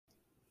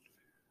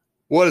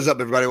What is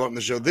up, everybody? Welcome to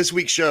the show. This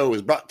week's show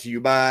is brought to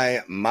you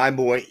by my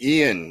boy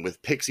Ian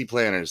with Pixie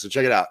Planners. So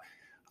check it out.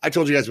 I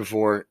told you guys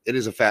before, it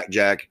is a fact,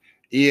 Jack.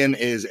 Ian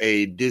is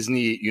a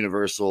Disney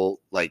Universal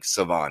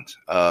savant.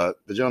 The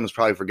gentleman's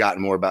probably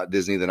forgotten more about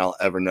Disney than I'll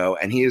ever know,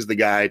 and he is the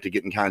guy to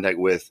get in contact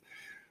with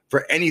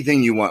for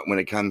anything you want when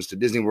it comes to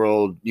Disney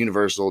World,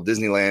 Universal,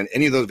 Disneyland,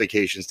 any of those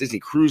vacations, Disney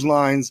Cruise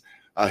Lines.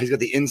 He's got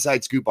the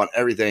inside scoop on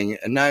everything.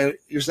 And now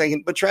you're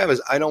saying, but Travis,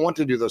 I don't want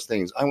to do those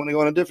things. I want to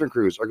go on a different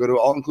cruise or go to an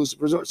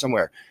all-inclusive resort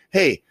somewhere.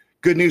 Hey,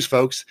 good news,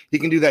 folks. He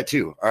can do that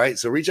too. All right.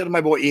 So reach out to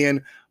my boy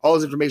Ian. All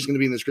his information is going to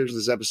be in the description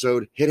of this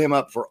episode. Hit him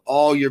up for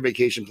all your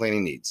vacation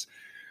planning needs.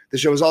 The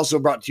show is also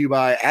brought to you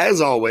by, as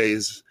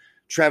always,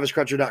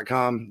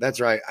 TravisCrutcher.com. That's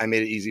right. I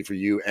made it easy for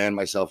you and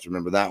myself to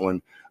remember that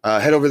one.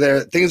 Head over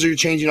there. Things are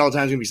changing all the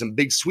time. There's going to be some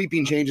big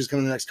sweeping changes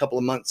coming in the next couple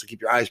of months. So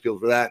keep your eyes peeled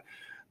for that.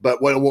 But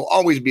what will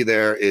always be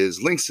there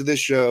is links to this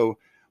show,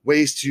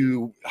 ways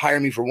to hire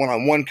me for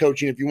one-on-one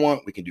coaching if you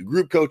want. We can do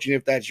group coaching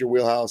if that's your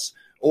wheelhouse.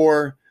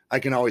 Or I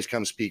can always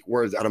come speak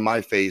words out of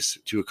my face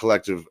to a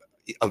collective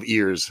of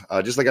ears,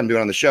 just like I'm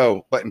doing on the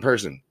show, but in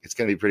person. It's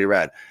going to be pretty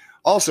rad.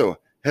 Also,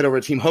 head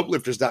over to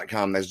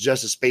TeamHopelifters.com. That's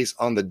just a space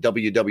on the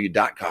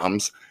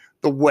www.coms,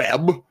 the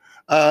web.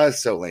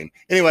 So lame.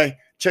 Anyway,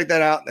 check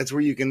that out. That's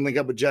where you can link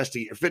up with Jess to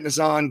get your fitness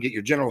on, get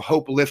your general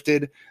hope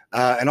lifted,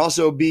 and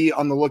also be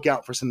on the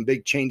lookout for some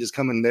big changes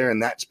coming there in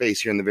that space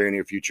here in the very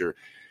near future.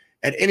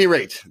 At any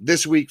rate,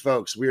 this week,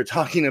 folks, we are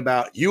talking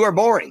about You Are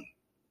Boring,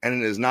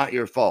 and it is not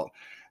your fault.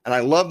 And I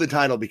love the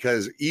title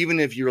because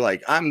even if you're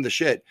like, I'm the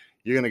shit,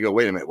 you're going to go,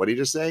 wait a minute, what did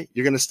you just say?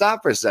 You're going to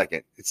stop for a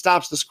second. It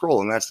stops the scroll,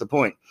 and that's the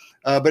point.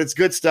 But it's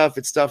good stuff.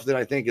 It's stuff that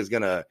I think is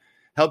going to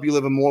help you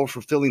live a more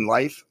fulfilling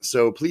life.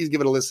 So please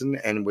give it a listen.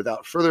 And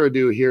without further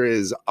ado, here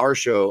is our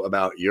show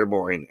about You're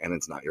Boring and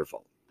It's Not Your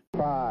Fault.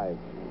 5,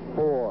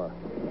 4,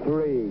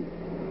 3,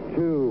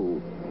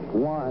 2,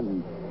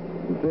 1,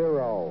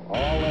 0.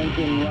 All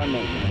engine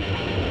running.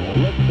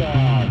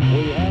 Liftoff.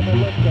 We have a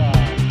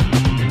liftoff.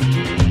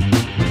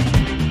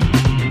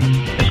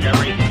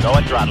 Discovery, go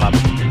at throttle up.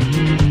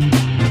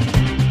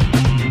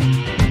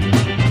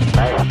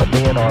 Nice to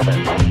be in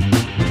orbit.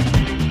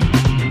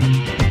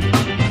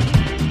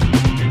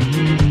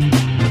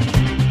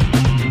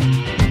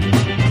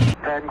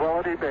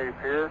 Tranquility Base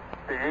here.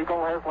 The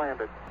Eagle has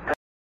landed.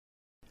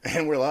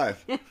 And we're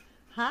live.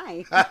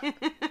 Hi.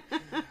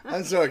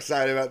 I'm so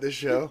excited about this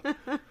show.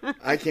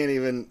 I can't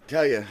even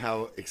tell you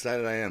how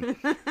excited I am.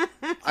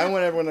 I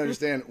want everyone to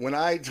understand, when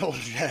I told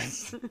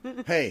Jess,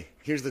 hey,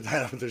 here's the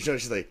title of the show,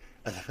 she's like,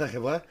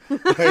 what?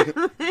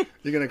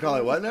 You're going to call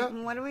it what now?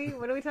 What are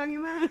we talking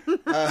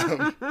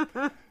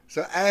about?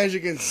 So as you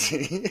can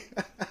see,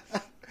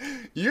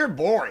 you're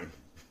boring,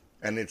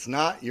 and it's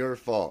not your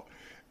fault,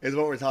 is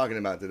what we're talking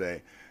about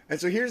today. And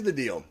so here's the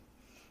deal.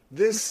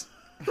 This,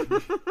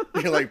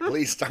 you're like,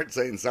 please start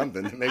saying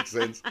something that makes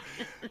sense.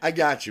 I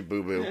got you,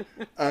 boo-boo.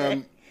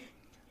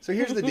 So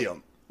here's the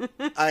deal.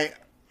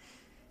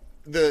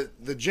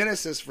 The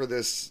genesis for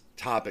this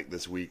topic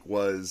this week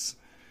was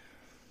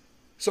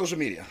social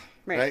media,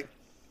 right?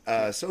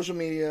 Social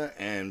media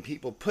and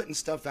people putting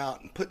stuff out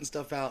and putting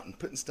stuff out and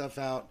putting stuff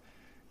out.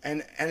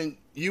 And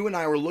you and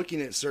I were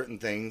looking at certain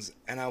things,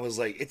 and I was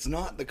like, it's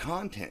not the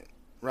content,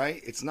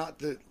 right? It's not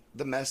the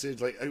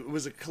message. Like, it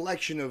was a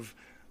collection of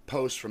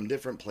posts from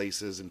different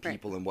places and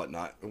people and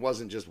whatnot. It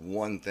wasn't just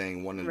one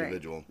thing, one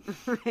individual.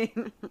 Right.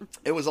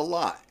 It was a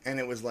lot. And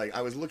it was like,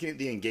 I was looking at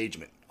the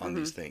engagement on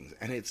these things,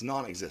 and it's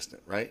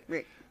non-existent, right?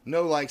 Right.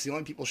 No likes. The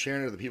only people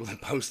sharing it are the people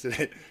that posted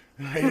it.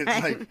 Right?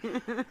 It's like,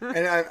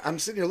 and I'm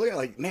sitting here looking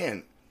like,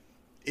 man,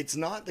 it's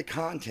not the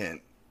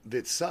content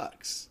that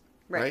sucks,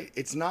 right?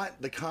 It's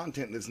not the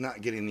content that's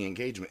not getting the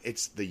engagement.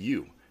 It's the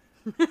you.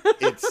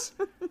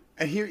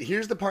 And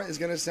here's the part that's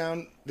going to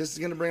sound, this is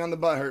going to bring on the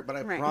butthurt, but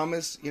I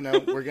promise,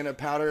 we're going to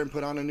powder and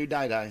put on a new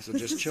dye, so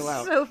just chill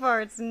out. So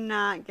far, it's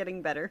not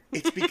getting better.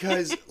 It's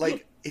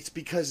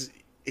because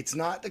it's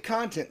not the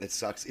content that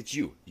sucks, it's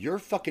you. You're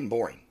fucking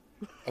boring,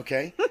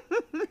 okay?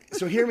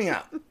 So hear me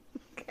out.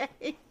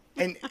 Okay.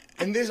 And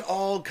this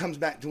all comes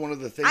back to one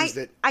of the things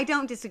I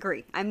don't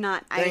disagree. I'm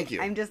not. Thank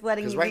you. I'm just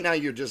letting you. Because right now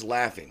you're just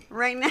laughing.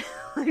 Right now,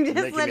 I'm just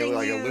making letting me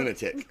look you. like a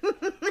lunatic.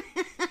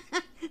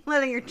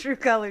 Letting your true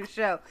colors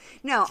show.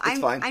 No,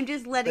 fine. I'm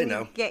just letting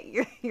you get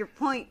your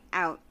point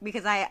out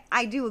because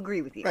I do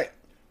agree with you. Right.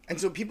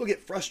 And so people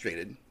get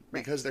frustrated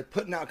because they're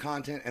putting out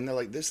content and they're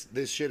like, this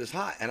shit is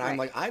hot. And I'm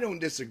like, I don't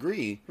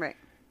disagree. Right.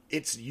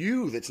 It's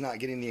you that's not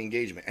getting the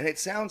engagement. And it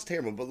sounds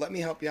terrible, but let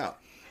me help you out.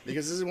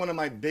 Because this is one of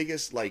my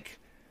biggest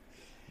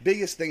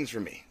things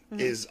for me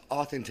is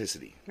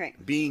authenticity.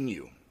 Right. Being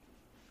you.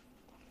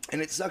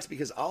 And it sucks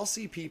because I'll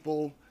see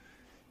people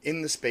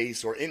in the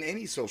space or in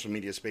any social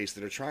media space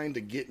that are trying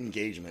to get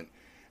engagement,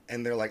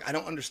 and they're like, I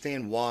don't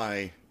understand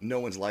why no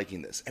one's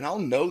liking this. And I'll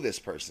know this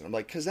person. I'm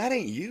like, because that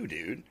ain't you,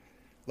 dude.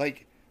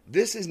 Like,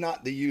 this is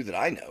not the you that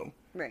I know.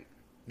 Right.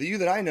 The you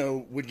that I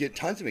know would get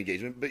tons of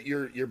engagement, but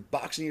you're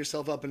boxing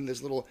yourself up in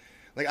this little,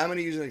 like, I'm going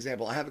to use an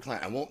example. I have a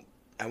client. I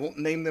won't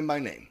name them by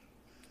name,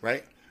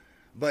 right?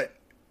 But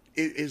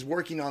is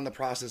working on the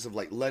process of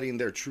like letting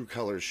their true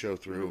colors show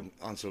through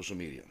on social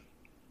media.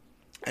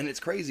 And it's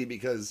crazy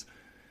because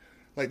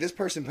like this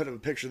person put up a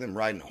picture of them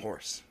riding a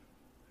horse.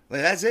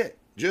 Like that's it.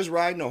 Just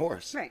riding a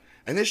horse. Right.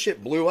 And this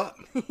shit blew up.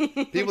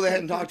 People they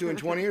hadn't talked to in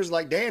 20 years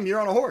like, damn, you're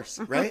on a horse,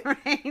 right?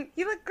 Right.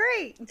 You look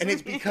great. And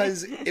it's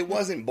because it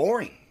wasn't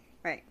boring.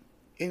 Right.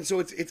 And so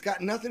it's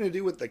got nothing to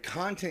do with the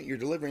content you're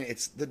delivering.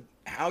 It's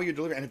how you're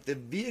delivering. And if the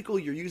vehicle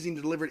you're using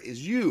to deliver it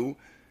is you,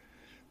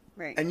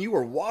 Right. and you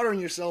are watering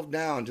yourself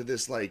down to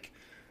this like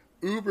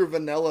uber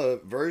vanilla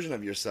version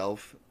of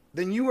yourself,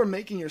 then you are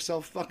making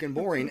yourself fucking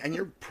boring. And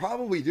you're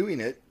probably doing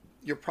it.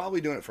 You're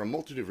probably doing it for a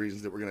multitude of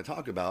reasons that we're going to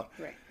talk about.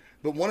 Right.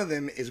 But one of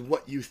them is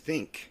what you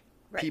think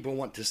Right. people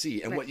want to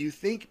see. And Right. what you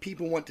think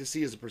people want to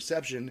see is a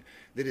perception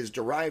that is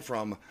derived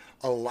from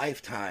a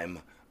lifetime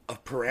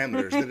of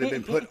parameters that have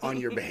been put on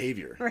your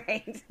behavior.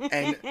 Right.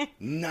 And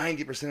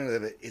 90%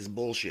 of it is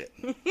bullshit.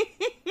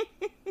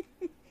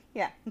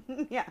 Yeah.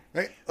 Yeah.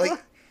 Right?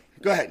 Like,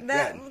 go ahead. Go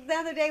ahead. The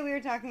other day we were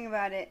talking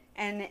about it,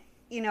 and,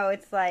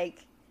 it's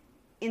like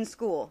in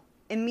school,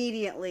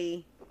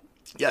 immediately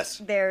Yes.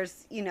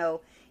 there's,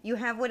 you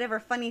have whatever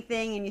funny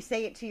thing and you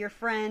say it to your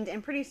friend,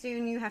 and pretty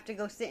soon you have to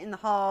go sit in the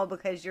hall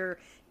because you're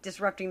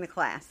disrupting the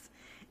class.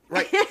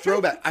 Right.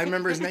 Throwback. I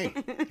remember his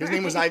name. His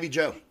name was Ivy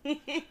Joe.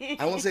 I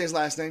won't say his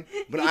last name,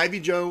 but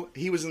Ivy Joe,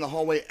 he was in the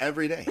hallway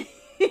every day.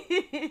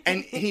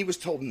 And he was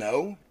told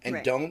no and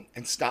Right. don't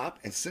and stop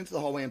and sent to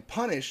the hallway and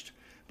punished.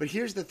 But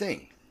here's the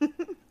thing.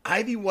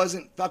 Ivy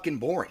wasn't fucking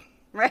boring.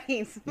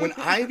 Right. When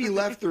Ivy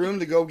left the room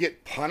to go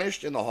get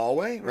punished in the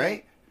hallway,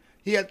 right?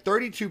 He had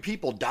 32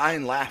 people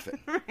dying laughing.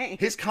 Right.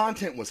 His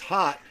content was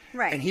hot,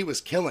 Right. and he was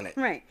killing it.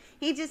 Right.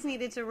 He just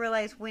needed to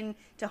realize when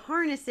to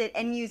harness it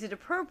and use it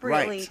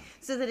appropriately Right.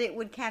 so that it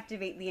would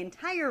captivate the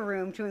entire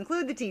room to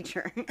include the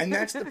teacher. And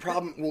that's the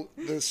problem. Well,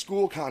 the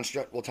school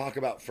construct we'll talk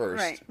about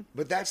first. Right.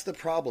 But that's the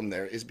problem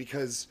there is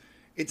because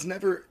it's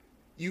never...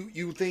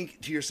 You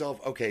think to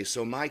yourself, okay,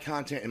 so my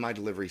content and my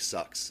delivery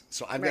sucks.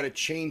 So I've got to Right.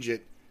 change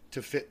it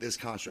to fit this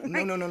construct.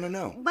 Right.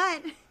 No.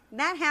 But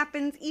that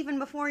happens even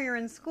before you're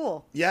in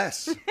school. Yes.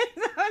 So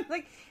it's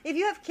like, if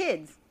you have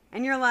kids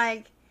and you're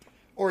like,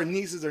 Or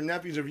nieces or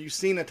nephews, or have you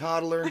seen a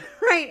toddler?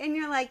 right, and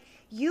you're like,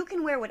 you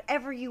can wear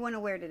whatever you want to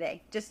wear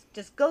today.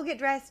 Just go get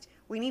dressed.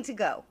 We need to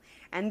go.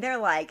 And they're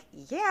like,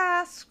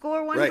 yeah,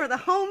 score one Right. for the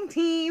home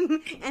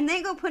team. And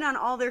they go put on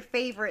all their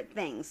favorite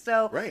things.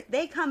 So Right.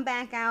 they come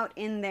back out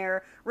in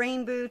their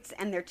rain boots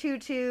and their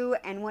tutu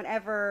and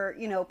whatever,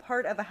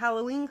 part of a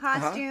Halloween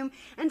costume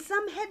and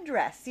some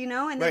headdress, and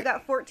they've Right.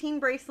 got 14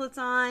 bracelets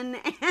on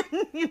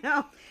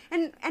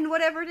and, and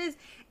whatever it is.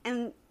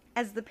 And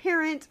as the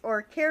parent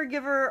or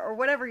caregiver or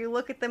whatever, you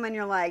look at them and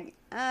you're like,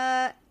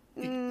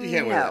 you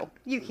can't wear no, that.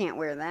 you can't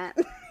wear that.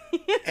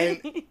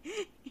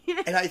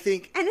 And I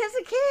think... And as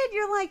a kid,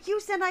 you're like, you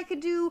said I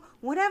could do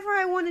whatever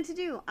I wanted to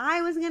do.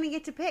 I was going to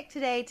get to pick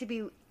today to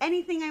be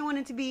anything I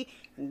wanted to be.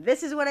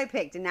 This is what I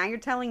picked. And now you're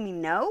telling me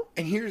no?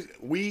 And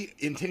we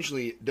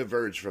intentionally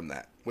diverged from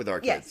that with our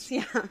kids.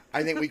 Yes, yeah.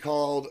 I think we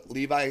called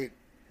Levi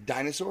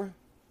Dinosaur.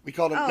 We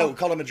called him, we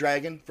called him a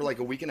dragon for like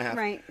a week and a half.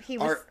 Right. He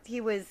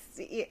was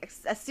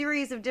a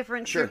series of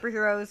different Sure.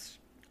 superheroes.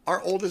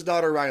 Our oldest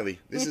daughter, Riley,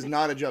 this is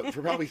not a joke,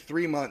 for probably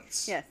 3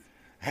 months, Yes.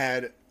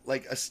 had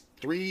like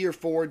 3 or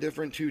 4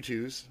 different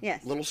tutus,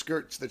 Yes. little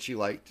skirts that she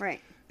liked.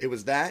 Right. It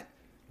was that,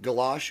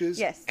 galoshes,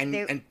 Yes,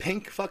 and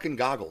pink fucking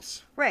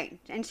goggles. Right.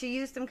 And she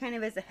used them kind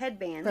of as a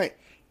headband. Right.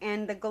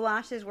 And the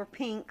galoshes were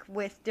pink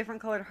with different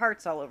colored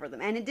hearts all over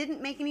them. And it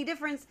didn't make any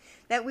difference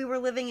that we were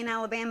living in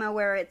Alabama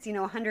where it's,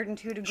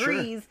 102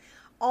 degrees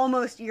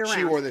almost year round.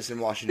 She wore this in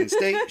Washington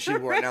State. She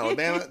wore it in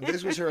Alabama.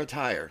 This was her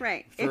attire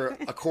Right. for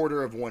a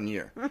quarter of 1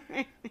 year.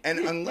 And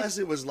unless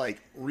it was like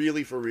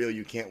really for real,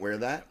 you can't wear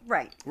that.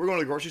 Right. We're going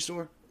to the grocery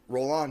store.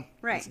 Roll on.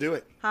 Right. Let's do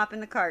it. Hop in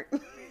the cart.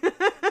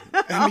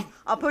 I mean,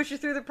 I'll push you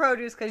through the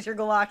produce because your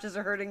galoshes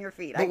are hurting your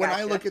feet. but when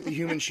I gotcha. look at the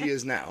human she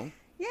is now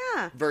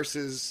yeah.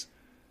 versus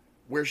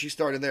where she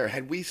started there,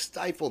 had we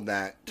stifled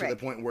that to the Right.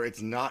 point where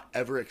it's not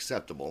ever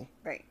acceptable,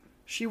 Right.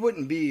 she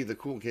wouldn't be the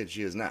cool kid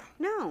she is now.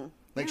 No.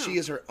 Like no. she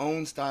is her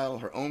own style,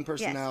 her own Yes,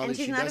 personality. and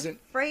she's She not doesn't.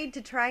 afraid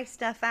to try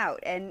stuff out,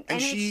 and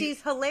she-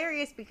 she's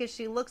hilarious because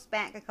she looks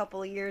back a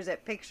couple of years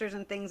at pictures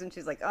and things, and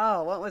she's like,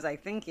 "Oh, what was I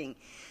thinking?"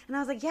 And I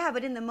was like, "Yeah,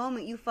 but in the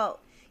moment, you felt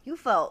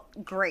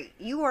great.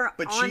 You were."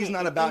 But on she's it not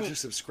and about in to it.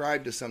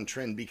 subscribe to some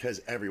trend because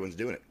everyone's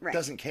doing it. Right.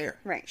 Doesn't care.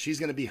 Right. She's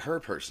going to be her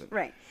person.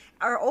 Right.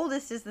 Our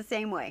oldest is the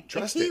same way.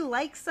 Trust if he it.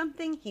 likes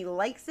something, he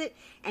likes it,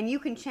 and you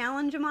can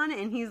challenge him on it,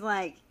 and he's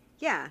like,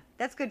 "Yeah,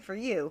 that's good for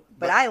you,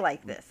 but I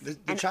like this, The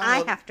and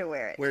child I have to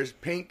wear it." Wears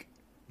pink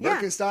Yeah.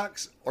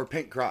 Birkenstocks or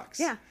pink Crocs.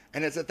 Yeah.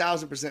 And it's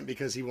 1,000%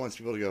 because he wants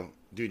people to go,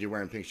 dude, you're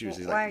wearing pink shoes.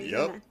 He's Why like, are you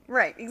yep. not-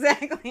 Right,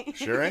 exactly.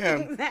 Sure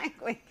am.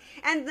 Exactly.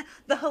 And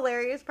the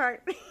hilarious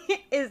part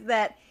is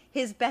that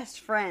his best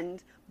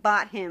friend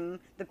bought him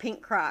the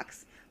pink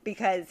Crocs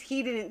because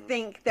he didn't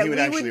think that He would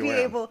we actually would be wear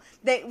 'em. able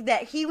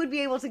that he would be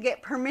able to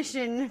get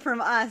permission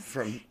from us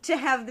to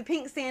have the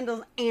pink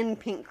sandals and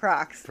pink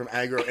Crocs. From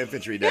Agro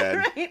Infantry Dad.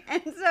 Right?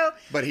 And so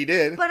But he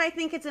did. But I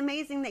think it's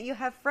amazing that you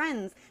have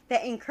friends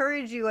that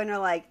encourage you and are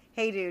like,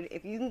 "Hey dude,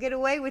 if you can get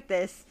away with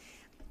this,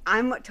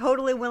 I'm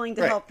totally willing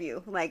to Right. help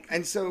you." Like,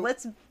 And so-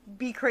 let's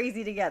be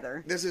crazy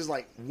together. This is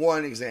like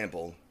one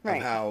example Right.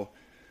 of how,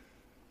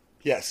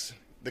 yes,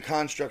 the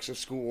constructs of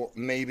school,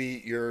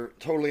 maybe your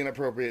totally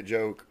inappropriate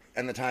joke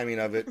and the timing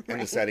of it and the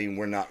Right. setting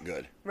were not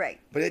good. Right.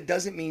 But it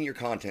doesn't mean your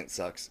content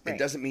sucks. It Right.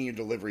 doesn't mean your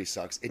delivery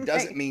sucks. It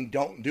doesn't Right. mean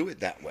don't do it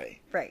that way.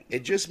 Right.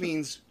 It just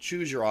means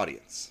choose your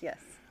audience. Yes.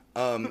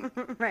 Um,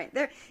 Right.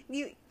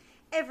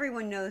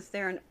 Everyone knows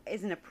there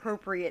is an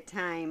appropriate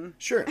time.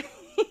 Sure.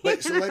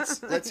 But so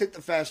let's hit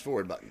the fast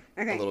forward button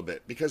Okay. a little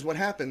bit, because what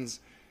happens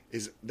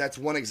is that's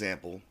one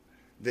example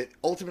that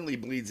ultimately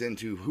bleeds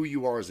into who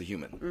you are as a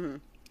human. Mm-hmm.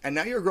 And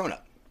now you're a grown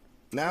up.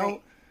 Now,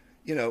 Right.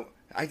 you know,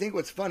 I think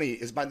what's funny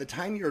is by the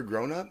time you're a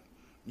grown up,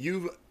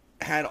 you've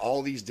had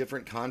all these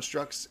different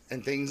constructs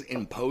and things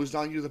imposed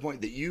on you to the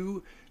point that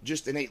you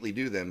just innately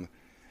do them.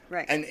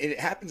 Right. And it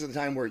happens at the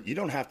time where you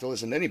don't have to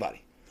listen to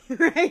anybody.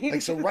 Right.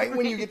 Like, so right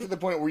when you get to the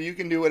point where you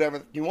can do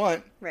whatever you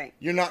want, Right.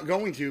 you're not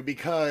going to,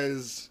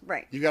 because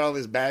Right. you got all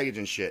this baggage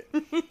and shit.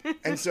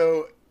 And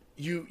so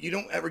you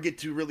don't ever get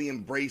to really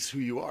embrace who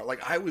you are.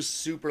 Like, I was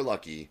super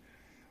lucky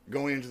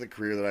going into the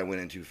career that I went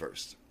into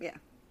first, Yeah.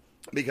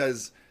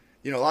 because,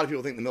 you know, a lot of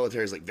people think the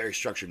military is like very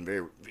structured and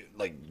very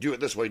like, do it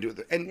this way, do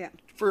it and Yeah.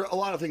 for a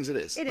lot of things it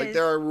is. It like is.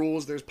 there are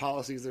rules, there's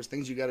policies, there's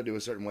things you got to do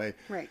a certain way.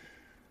 Right.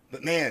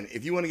 But man,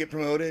 if you want to get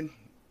promoted,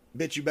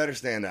 bitch, you better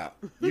stand out.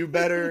 You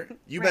better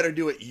better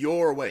do it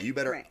your way. You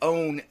better Right.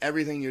 own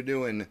everything you're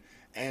doing,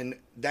 and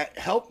that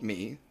helped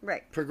me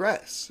Right.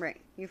 progress. Right.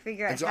 You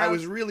figure out And so how I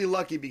was really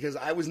lucky because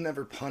I was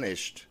never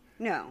punished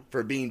No.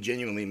 for being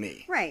genuinely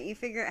me. Right. You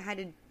figure out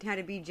how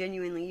to be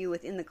genuinely you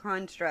within the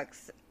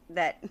constructs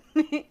that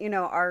you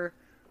know are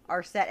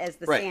set as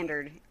the Right.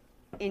 standard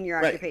in your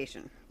Right.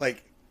 occupation.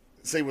 Like,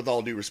 say with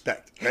all due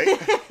respect, right?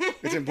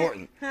 It's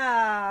important.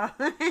 Ah.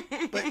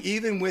 But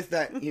even with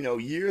that, you know,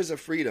 years of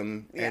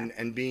freedom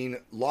and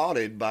being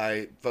lauded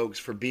by folks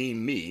for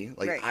being me,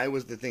 like Right. I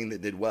was the thing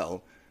that did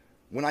well.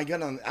 When I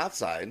got on the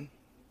outside,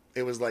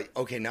 it was like,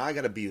 okay, now I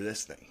got to be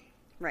this thing.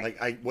 Right.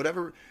 Like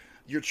whatever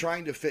you're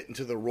trying to fit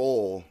into the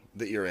role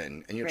that you're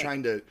in, and you're Right.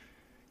 trying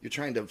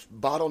to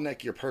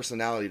bottleneck your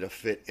personality to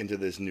fit into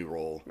this new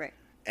role. Right.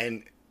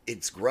 And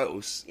it's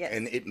gross, Yes.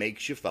 and it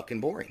makes you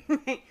fucking boring.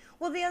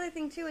 Well, the other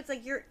thing too, it's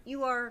like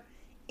you are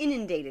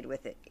inundated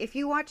with it. If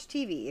you watch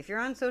TV, if you're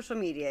on social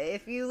media,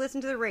 if you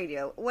listen to the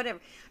radio, whatever.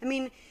 I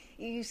mean,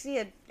 you see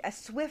a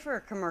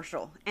Swiffer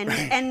commercial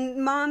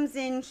and moms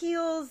in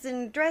heels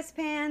and dress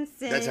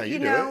pants and That's how you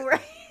do know, it.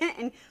 right?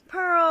 And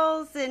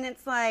pearls, and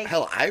it's like,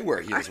 Hell, I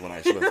wear heels when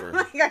I Swiffer.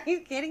 are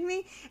you kidding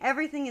me?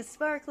 Everything is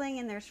sparkling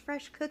and there's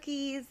fresh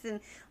cookies and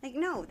like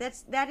no,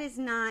 that is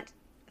not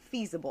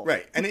feasible.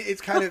 Right. And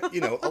it's kind of, you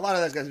know, a lot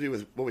of that's got to do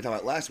with what we talked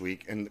about last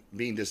week and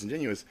being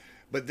disingenuous.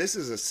 But this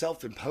is a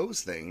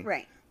self-imposed thing.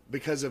 Right.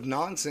 Because of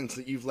nonsense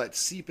that you've let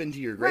seep into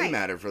your gray Right.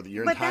 matter for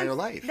your But entire that's,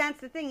 life. That's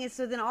the thing is,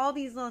 so then all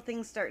these little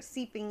things start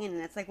seeping in,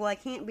 and it's like, well, I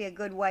can't be a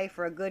good wife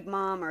or a good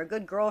mom or a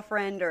good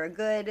girlfriend or a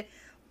good,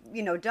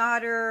 you know,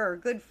 daughter or a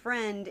good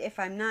friend if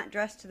I'm not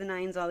dressed to the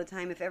nines all the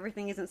time, if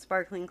everything isn't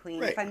sparkling clean,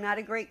 Right. if I'm not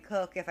a great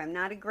cook, if I'm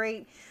not a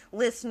great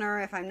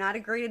listener, if I'm not a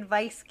great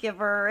advice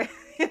giver,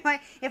 if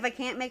I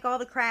can't make all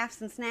the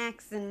crafts and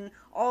snacks and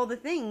all the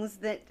things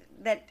that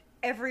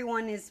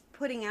everyone is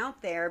putting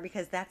out there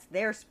because that's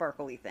their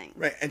sparkly thing.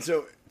 Right. And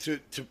so to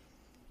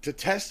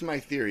test my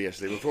theory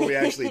yesterday before we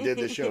actually did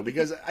the show,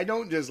 because I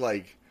don't just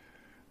like,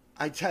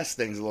 I test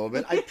things a little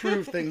bit. I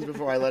prove things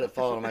before I let it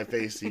fall on my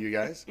face to you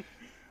guys.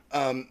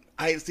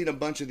 I had seen a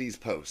bunch of these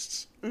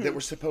posts that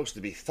were supposed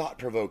to be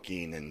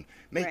thought-provoking and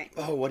make, Right.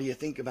 oh, what do you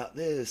think about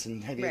this?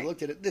 And have you Right.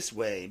 looked at it this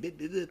way?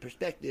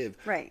 Perspective.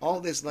 Right. All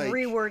this like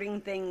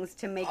rewording things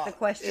to make the it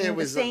question the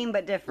was same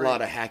but different. A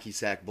lot of hacky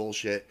sack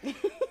bullshit.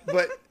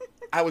 But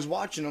I was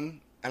watching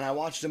them, and I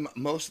watched them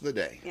most of the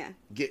day. Yeah.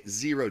 Get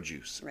zero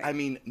juice. Right. I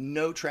mean,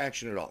 no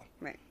traction at all.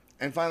 Right.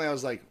 And finally, I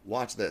was like,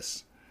 watch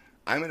this.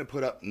 I'm going to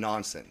put up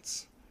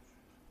nonsense.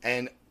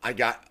 And I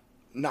got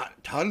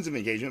not tons of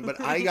engagement, but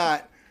I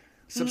got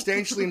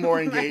substantially more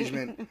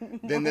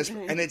engagement than this.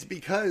 And it's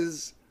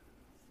because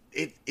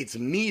it's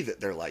me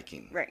that they're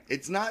liking. Right.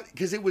 It's not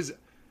because it was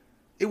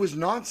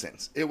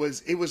nonsense. It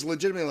was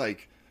legitimately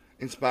like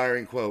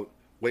inspiring quote,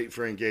 wait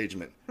for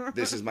engagement.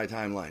 This is my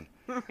timeline.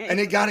 Right. And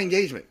it got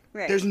engagement.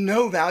 Right. There's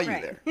no value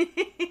Right. there.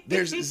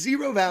 There's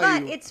zero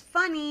value. But it's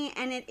funny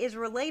and it is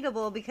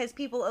relatable because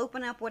people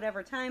open up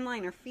whatever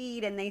timeline or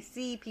feed and they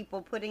see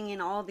people putting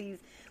in all these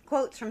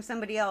quotes from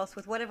somebody else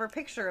with whatever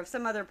picture of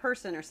some other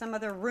person or some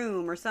other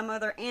room or some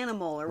other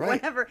animal or Right.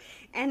 whatever.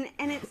 And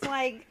it's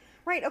like,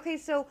 right, okay,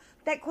 so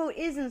that quote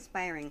is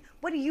inspiring.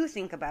 What do you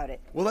think about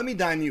it? Well, let me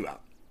dime you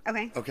out.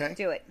 Okay. Okay.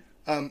 Do it.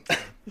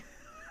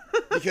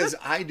 Because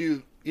I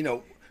do, you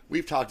know,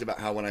 we've talked about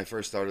how when I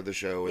first started the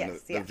show and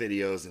Yes, the yeah.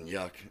 videos and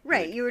yuck.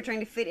 Right, like, you were trying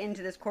to fit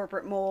into this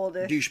corporate mold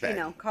of,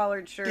 Douchebag.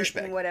 collared shirt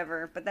Douchebag. and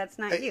whatever, but that's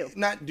not you.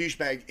 Not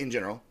douchebag in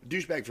general.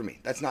 Douchebag for me.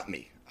 That's not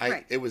me.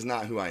 Right. It was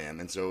not who I am,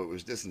 and so it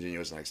was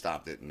disingenuous, and I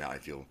stopped it, and now I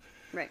feel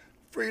Right.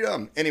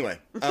 freedom. Anyway,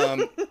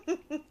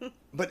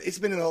 but it's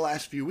been in the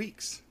last few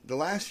weeks. The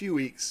last few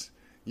weeks,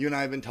 you and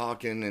I have been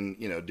talking and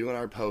doing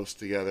our posts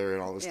together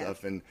and all this Yeah.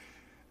 stuff, and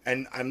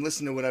I'm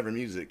listening to whatever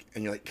music,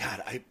 and you're like,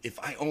 God, if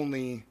I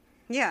only,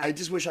 Yeah. I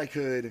just wish I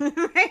could,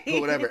 Right. put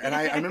whatever. And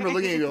I remember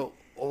looking at you and go,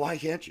 well, why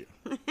can't you?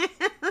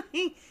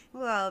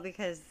 Well,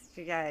 because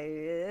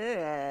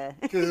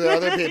Because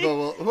other people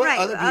will. What right,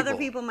 other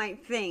people?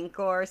 might think,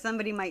 or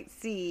somebody might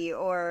see,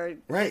 or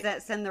Right. does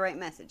that send the right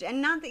message?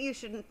 And not that you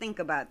shouldn't think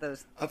about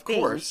those Of things,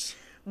 course.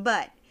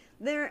 but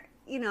there,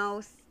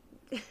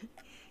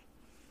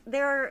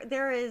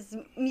 there is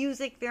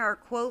music, there are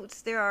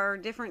quotes, there are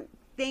different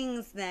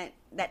things that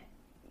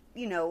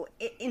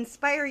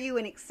inspire you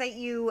and excite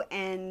you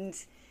and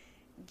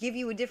give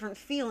you a different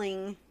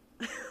feeling.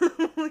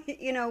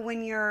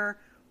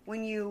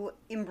 When you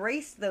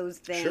embrace those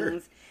things Sure.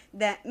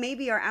 that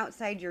maybe are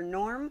outside your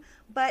norm,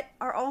 but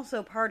are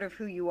also part of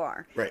who you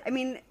are. Right. I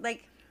mean,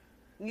 like,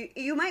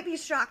 you might be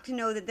shocked to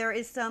know that there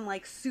is some,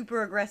 like,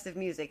 super aggressive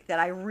music that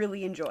I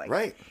really enjoy.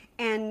 Right.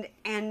 And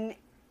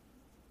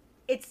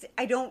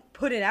I don't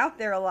put it out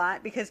there a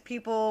lot because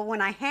people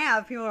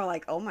are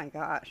like, oh my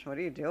gosh, what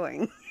are you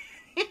doing?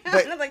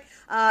 But- and I'm like,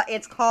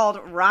 it's called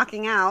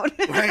rocking out.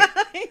 Right.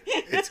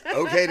 It's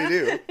okay to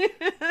do.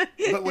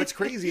 But what's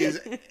crazy is,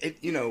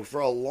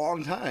 for a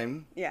long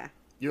time, Yeah.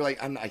 you're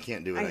like, I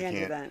can't do it. I I can't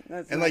can't do that.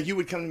 That's and not- like you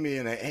would come to me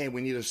and hey, we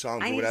need a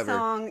song I for need a whatever.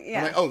 song, yeah.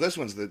 I'm like, oh, this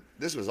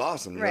was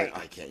awesome. You're Right.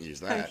 like, I can't use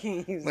that.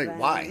 can't use like, that.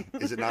 why?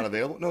 Is it not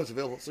available? No, it's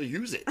available. So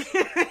use it.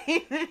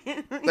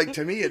 Like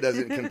to me, it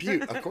doesn't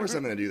compute. Of course,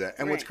 I'm going to do that.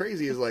 And what's Right.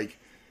 crazy is like,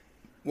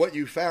 what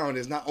you found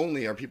is not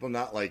only are people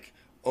not like,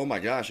 oh my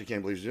gosh, I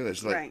can't believe you're doing this.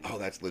 It's like, Right. oh,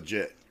 that's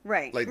legit.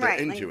 Right. Like they're right.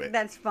 into like, it.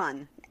 That's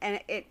fun. And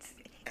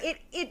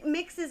it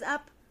mixes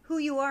up who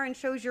you are and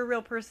shows your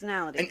real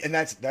personality. And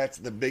that's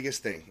the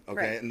biggest thing,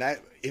 okay? Right. And that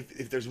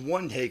if there's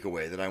one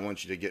takeaway that I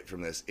want you to get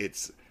from this,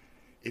 it's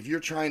if you're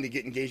trying to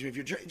get engagement,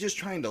 if you're just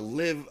trying to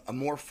live a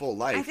more full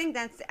life, I think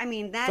that is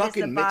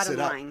fucking the mix bottom it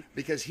up. line.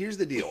 Because here's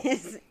the deal: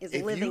 Is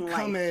if living you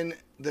come life. in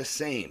the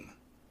same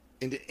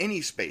into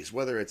any space,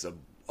 whether it's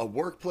a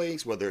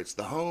workplace, whether it's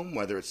the home,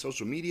 whether it's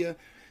social media,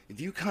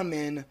 if you come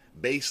in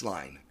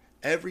baseline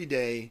every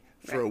day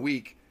for Right. a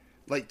week,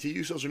 like to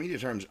use social media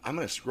terms, I'm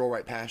going to scroll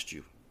right past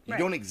you. You Right.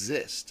 don't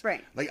exist.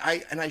 Right. Like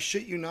I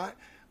shit you not,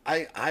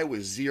 I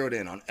was zeroed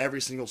in on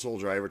every single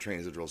soldier I ever trained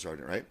as a drill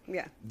sergeant, right?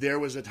 Yeah. There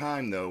was a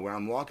time though where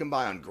I'm walking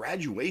by on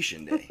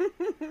graduation day,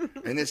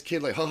 and this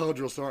kid like, "Ho,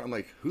 drill sergeant." I'm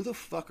like, "Who the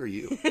fuck are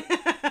you?"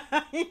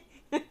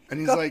 And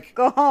he's like,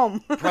 Go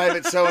home.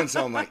 "Private so and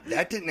so." I'm like,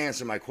 "That didn't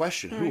answer my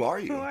question. Who are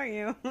you?" Who are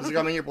you? He's like,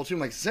 "I'm in your platoon."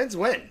 I'm like, "Since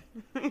when?"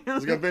 He's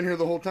like, "I've been here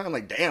the whole time." I'm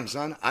like, "Damn,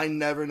 son, I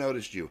never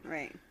noticed you."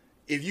 Right.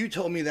 If you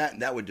told me that,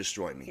 that would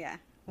destroy me. Yeah.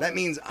 That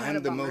means What I'm a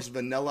the bummer. most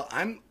vanilla.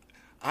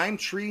 I'm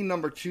tree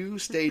number 2,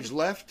 stage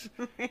left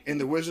in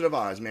The Wizard of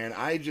Oz, man.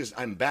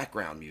 I'm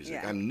background music.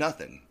 Yeah. I'm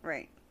nothing.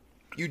 Right.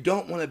 You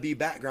don't want to be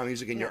background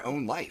music in your No.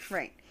 own life.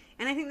 Right.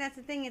 And I think that's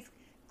the thing is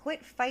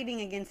quit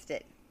fighting against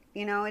it.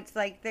 It's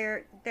like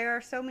there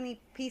are so many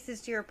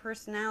pieces to your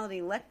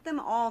personality. Let them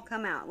all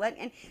come out.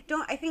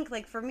 I think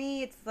like for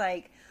me it's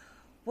like,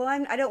 well,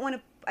 I don't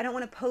want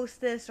to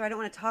post this or I don't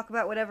want to talk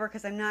about whatever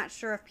because I'm not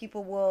sure if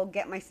people will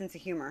get my sense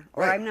of humor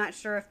or Right. I'm not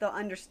sure if they'll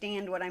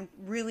understand what I'm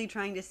really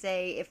trying to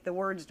say if the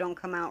words don't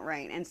come out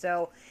right. And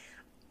so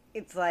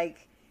it's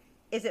like,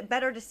 is it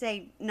better to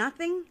say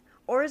nothing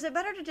or is it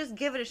better to just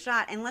give it a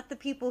shot and let the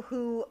people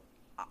who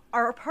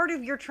are a part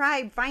of your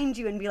tribe find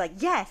you and be like,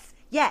 yes,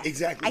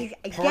 Exactly.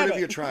 I Part get of it.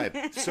 your tribe.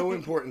 So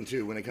important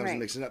too when it comes to Right.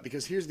 mixing up.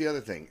 Because here's the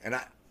other thing. And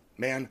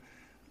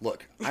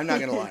look, I'm not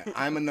gonna lie.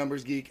 I'm a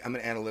numbers geek. I'm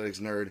an analytics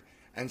nerd.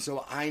 And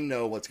so I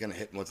know what's going to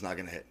hit and what's not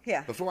going to hit.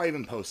 Yeah. Before I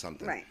even post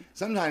something. Right.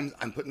 Sometimes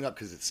I'm putting it up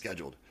because it's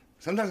scheduled.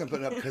 Sometimes I'm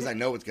putting it up because I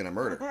know it's going to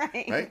murder.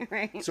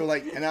 Right. So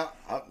and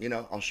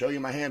I'll show you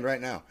my hand right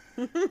now.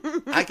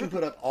 I can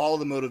put up all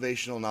the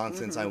motivational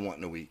nonsense I want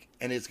in a week,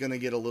 and it's going to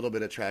get a little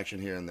bit of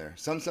traction here and there.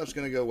 Some stuff's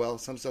going to go well.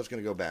 Some stuff's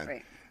going to go bad.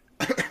 Right.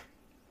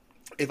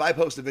 If I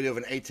post a video of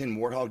an A10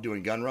 Warthog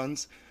doing gun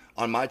runs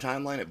on my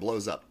timeline, it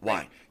blows up. Why?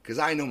 Right. Because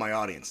I know my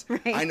audience.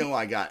 Right. I know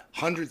I got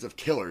hundreds of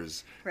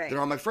killers. Right. They're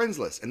on my friends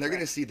list, and they're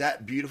going Right. to see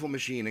that beautiful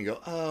machine and go,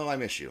 "Oh, I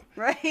miss you."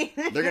 Right.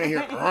 They're going to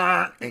hear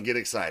 "Rrr," and get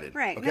excited.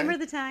 Right. Okay? Remember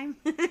the time?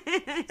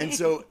 And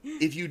so,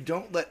 if you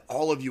don't let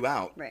all of you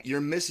out, Right.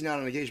 you're missing out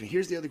on engagement.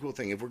 Here's the other cool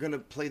thing: if we're going to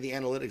play the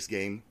analytics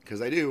game,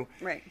 because I do,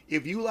 Right.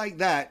 if you like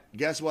that,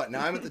 guess what?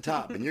 Now I'm at the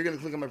top, and you're going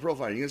to click on my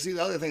profile. You're going to see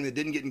the other thing that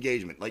didn't get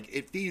engagement. Like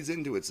it feeds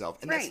into itself,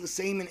 and that's Right. the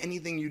same in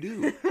anything you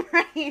do.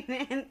 Right.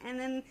 And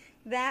then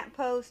that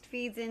post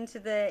feeds into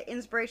the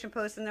inspiration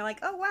post, and they're like,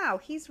 oh, wow,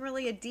 he's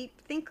really a deep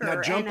thinker. Now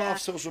jump and, off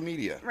social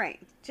media. Right.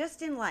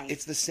 Just in life.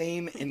 It's the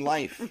same in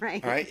life.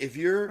 Right. All right. If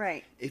you're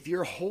Right. if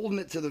you're holding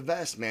it to the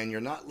vest, man,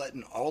 you're not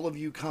letting all of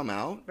you come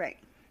out. Right.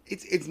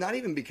 it's not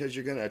even because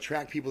you're going to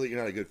attract people that you're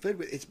not a good fit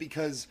with. It's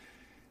because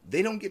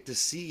they don't get to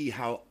see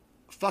how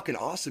fucking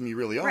awesome you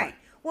really are. Right.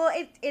 Well,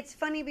 it's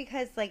funny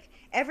because, like,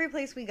 every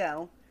place we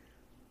go,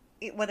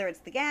 whether it's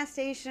the gas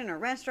station or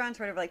restaurants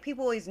or whatever, like,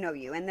 people always know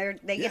you, and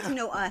they get to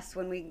know us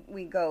when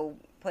we go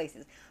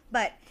places.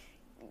 But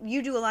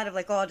you do a lot of,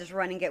 like, I'll just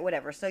run and get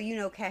whatever. So,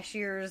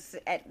 cashiers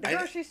at the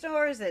grocery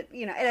stores, at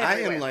everywhere. I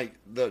am like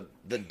the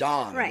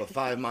Don of a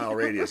 5-mile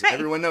radius. Right.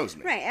 Everyone knows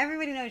me. Right.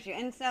 Everybody knows you.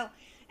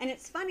 And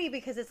it's funny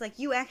because it's like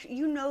you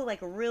actually, like,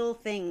 real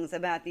things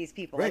about these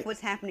people, right. like what's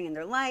happening in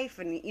their life,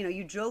 and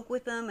you joke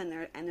with them and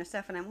their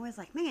stuff, and I'm always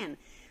like, man,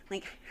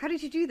 like, how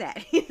did you do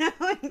that?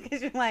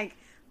 Because you're like,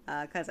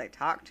 because I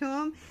talked to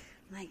them.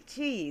 I'm like,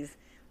 geez,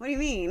 what do you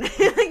mean?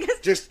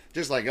 just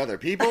like other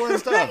people and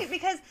stuff. Right,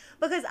 because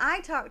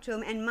I talk to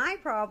them, and my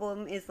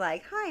problem is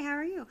like, hi, how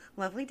are you?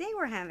 Lovely day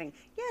we're having.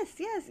 Yes,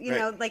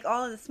 right. Like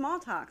all of the small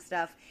talk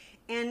stuff,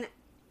 and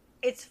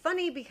it's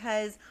funny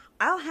because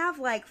I'll have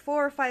like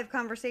 4 or 5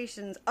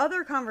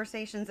 other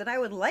conversations that I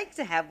would like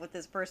to have with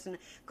this person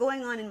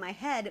going on in my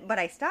head, but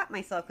I stop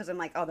myself because I'm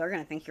like, oh, they're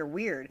going to think you're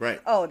weird. Right.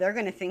 Oh, they're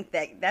going to think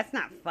that's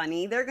not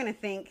funny. They're going to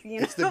think,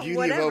 It's the beauty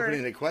whatever. of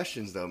opening the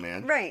questions, though,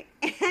 man. Right.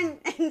 And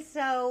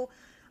so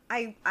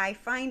I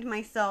find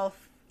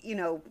myself,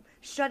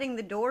 shutting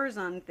the doors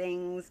on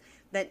things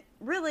that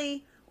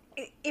really,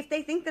 if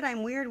they think that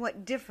I'm weird,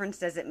 what difference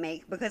does it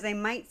make? Because I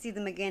might see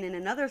them again in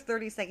another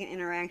 30-second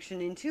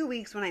interaction in 2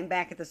 weeks when I'm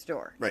back at the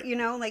store. Right.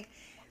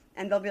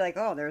 And they'll be like,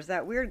 oh, there's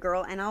that weird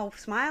girl, and I'll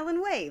smile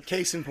and wave.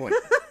 Case in point.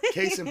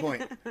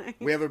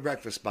 We have a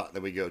breakfast spot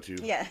that we go to.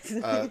 Yes.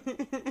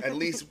 At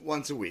least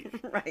once a week.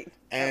 Right.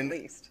 And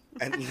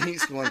at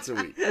least once a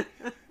week.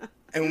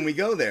 And when we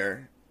go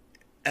there,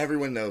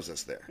 everyone knows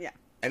us there. Yeah.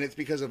 And it's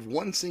because of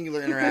one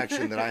singular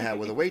interaction that I had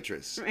with a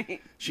waitress.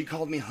 Right. She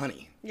called me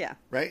honey. Yeah.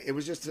 Right? It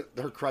was just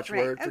her crutch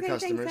Right. word for Okay,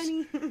 customers.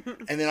 thanks, honey.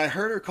 And then I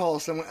heard her call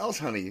someone else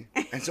honey.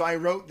 And so I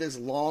wrote this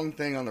long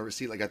thing on the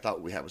receipt. Like, I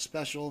thought we have a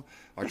special.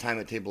 Our time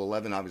at table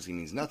 11 obviously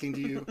means nothing to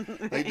you.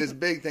 Like, this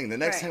big thing. The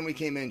next Right. time we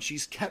came in,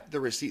 she's kept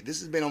the receipt. This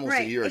has been almost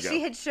a year ago.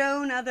 She had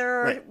shown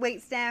other Right.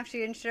 wait staff.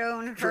 She had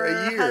shown her For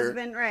a year,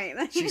 husband. Right.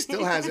 She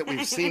still has it.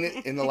 We've seen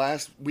it in the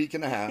last week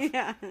and a half.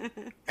 Yeah.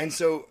 And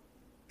so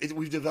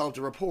we've developed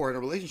a rapport and a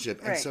relationship.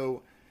 And Right.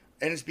 so...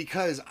 And it's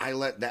because I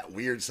let that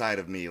weird side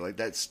of me, like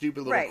that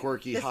stupid little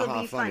quirky, this ha-ha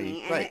will be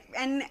funny. Right.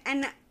 And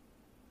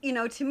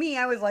to me,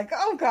 I was like,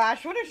 oh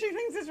gosh, what if she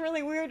thinks it's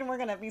really weird and we're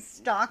going to be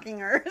stalking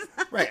her?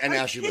 Right. And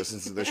now she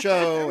listens to the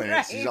show and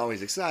Right. she's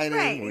always excited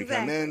when we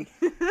come in.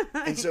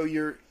 And so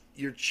you're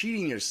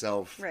cheating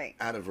yourself Right.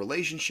 out of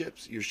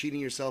relationships. You're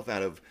cheating yourself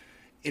out of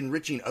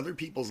enriching other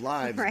people's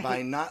lives Right.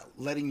 by not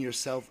letting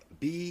yourself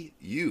be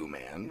you,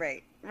 man.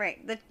 Right.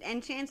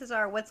 And chances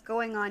are what's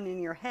going on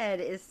in your head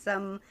is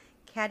some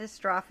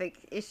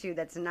catastrophic issue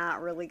that's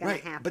not really going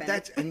to happen.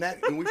 But and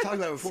we've talked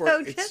about it before.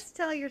 So just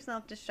tell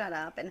yourself to shut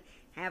up and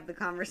have the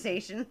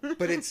conversation.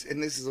 But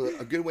and this is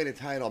a good way to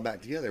tie it all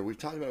back together. We've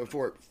talked about it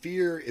before.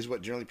 Fear is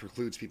what generally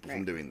precludes people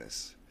from doing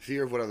this.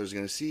 Fear of what others are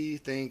going to see,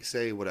 think,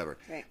 say, whatever.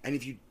 Right. And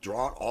if you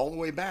draw it all the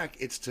way back,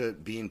 it's to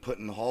being put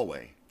in the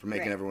hallway, for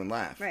making everyone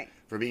laugh,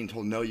 for being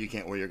told, no, you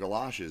can't wear your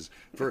galoshes,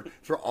 for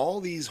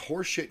all these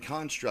horseshit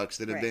constructs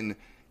that have been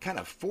kind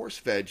of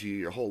force-fed to you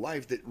your whole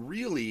life that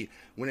really,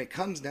 when it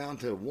comes down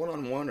to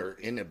one-on-one or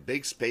in a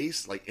big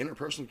space, like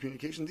interpersonal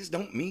communication, these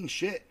don't mean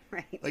shit.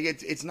 Right. Like,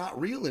 it's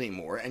not real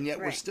anymore, and yet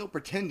we're still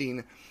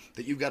pretending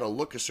that you've got to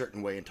look a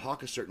certain way and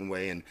talk a certain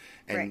way and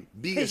be a certain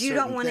thing. Because you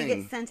don't want to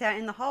get sent out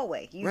in the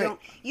hallway. You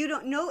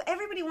don't know.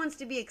 Everybody wants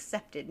to be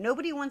accepted.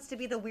 Nobody wants to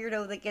be the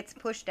weirdo that gets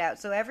pushed out.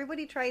 So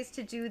everybody tries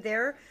to do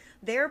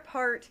their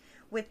part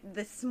with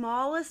the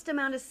smallest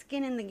amount of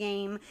skin in the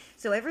game.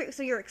 So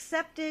you're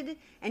accepted,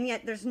 and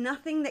yet there's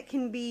nothing that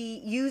can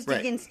be used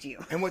against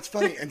you. And what's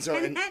funny, and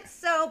that's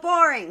so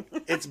boring.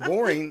 It's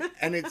boring,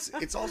 and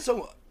it's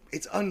also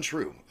it's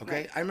untrue.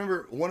 Okay, I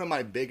remember one of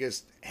my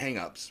biggest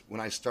hang-ups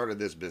when I started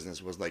this business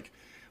was like,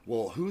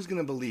 well, who's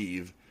gonna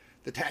believe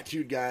the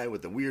tattooed guy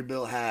with the weird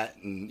bill hat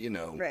and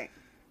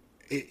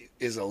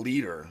is a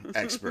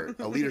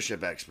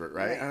leadership expert,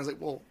 right? And I was like,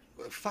 well,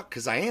 fuck,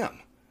 because I am.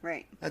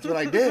 Right. That's what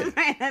I did.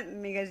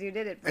 Because you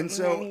did it for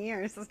many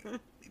years.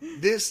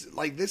 This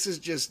is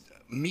just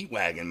meat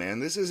wagon, man.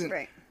 This isn't.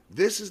 Right.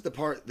 This is the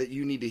part that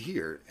you need to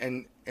hear,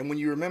 and when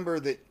you remember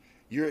that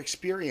your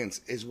experience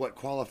is what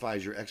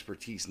qualifies your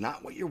expertise,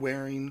 not what you're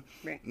wearing.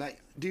 Right. Not,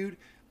 dude,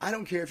 I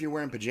don't care if you're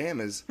wearing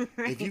pajamas.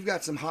 If you've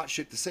got some hot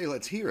shit to say,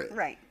 let's hear it.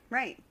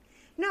 Right.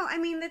 No, I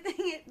mean, the thing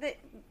is that,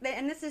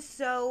 and this is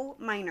so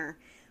minor,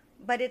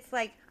 but it's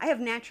like, I have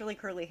naturally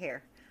curly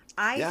hair.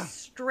 I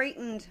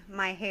straightened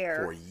my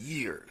hair for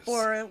years.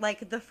 For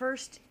like the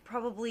first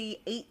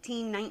probably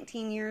 18,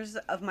 19 years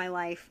of my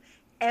life,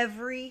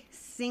 every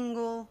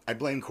single I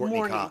blame Courtney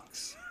morning.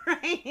 Cox.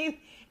 Right?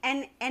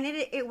 And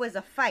it was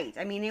a fight.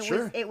 I mean,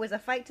 it was a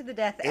fight to the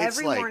death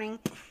every morning.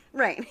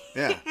 Right.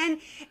 Yeah.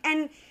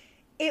 and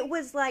it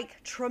was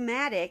like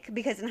traumatic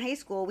because in high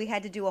school we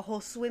had to do a whole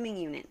swimming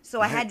unit.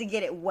 So I had to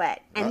get it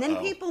wet. And then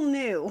people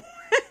knew.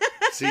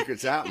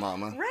 Secret's out,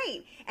 mama.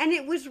 Right. And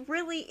it was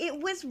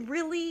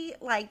really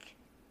like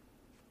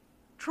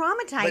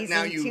traumatizing But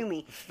now you to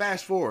me.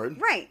 fast forward.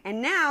 Right.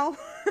 And now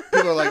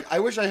People are like, I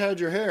wish I had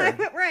your hair.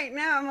 right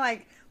now I'm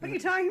like, what are you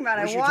talking about?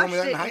 Wish I you washed told me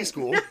that it in high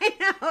school. I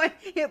know.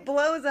 It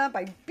blows up.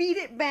 I beat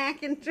it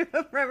back into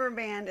a rubber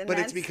band. And But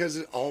that's, it's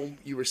because all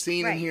you were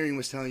seeing Right. and hearing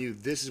was telling you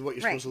this is what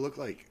you're Right. supposed to look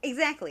like.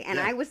 Exactly. And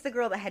Yeah. I was the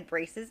girl that had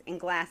braces and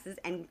glasses.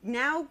 And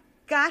now,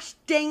 gosh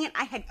dang it,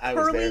 I had I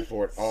was curly, there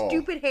for it all.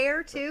 stupid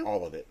hair too.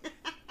 All of it.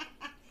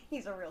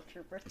 He's a real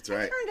trooper. That's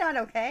right. It turned out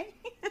okay.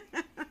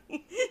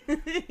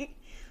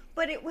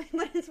 but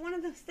it's one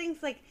of those things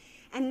like,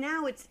 and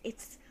now it's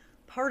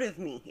part of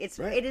me.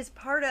 Right. It is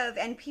part of,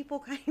 and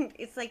people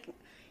it's like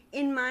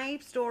in my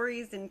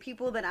stories and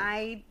people that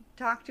I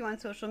talk to on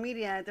social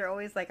media, they're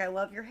always like, I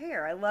love your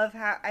hair. I love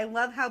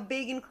how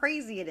big and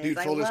crazy it is. Dude,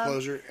 full I love,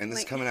 disclosure, and this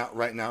is like- coming out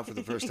right now for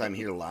the first time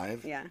here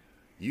live. Yeah.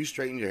 You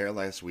straightened your hair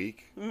last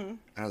week, and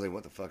I was like,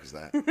 "What the fuck is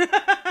that?"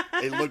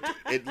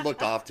 it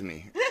looked off to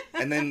me,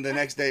 and then the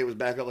next day it was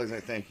back up. I was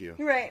like, "Thank you."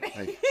 Right.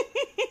 Like,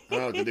 I don't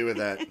know what to do with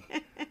that.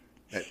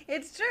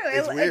 It's true.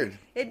 It's weird.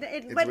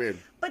 It's weird.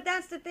 But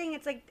that's the thing.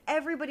 It's like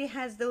everybody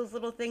has those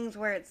little things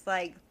where it's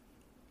like,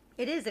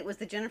 it was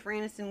the Jennifer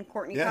Aniston,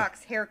 Courtney Yeah.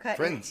 Cox haircut.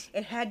 Friends.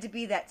 It had to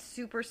be that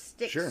super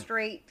stick Sure.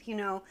 straight,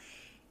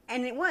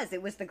 And it was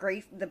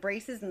the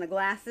braces and the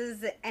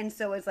glasses, and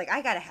so it's like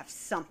I gotta have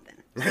something.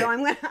 Right. So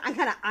I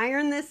gotta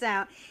iron this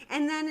out,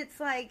 and then it's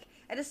like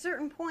at a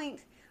certain point,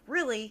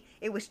 really,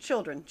 it was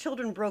children.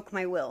 Children broke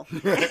my will,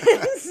 and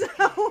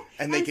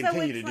And they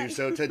continue it's to do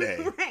so today.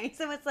 Right.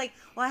 So it's like,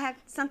 well,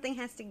 something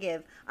has to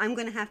give. I'm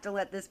gonna have to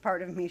let this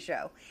part of me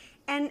show,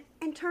 and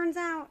turns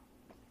out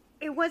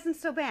it wasn't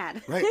so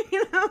bad. Right.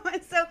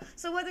 And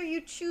so whether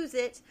you choose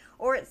it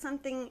or it's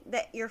something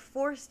that you're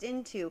forced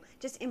into,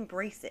 just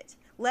embrace it.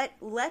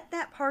 Let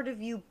that part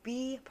of you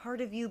be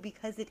part of you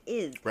because it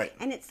is. Right.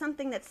 And it's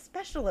something that's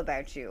special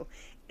about you.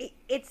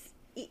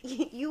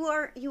 You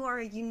are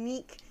a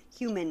unique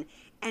human,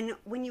 and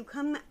when you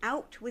come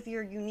out with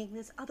your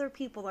uniqueness, other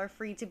people are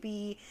free to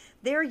be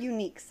their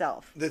unique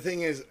self. The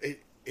thing is,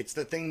 it's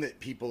the thing that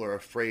people are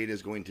afraid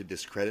is going to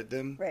discredit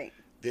them. Right.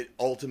 That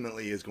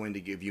ultimately is going to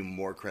give you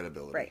more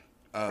credibility. Right.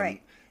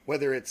 Right.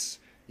 Whether it's,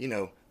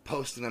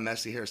 posting a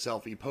messy hair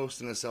selfie,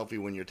 posting a selfie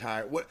when you're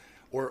tired,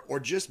 or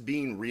just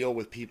being real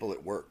with people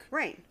at work.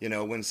 Right.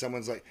 When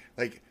someone's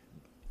like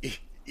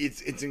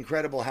it's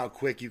incredible how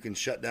quick you can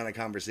shut down a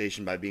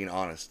conversation by being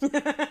honest.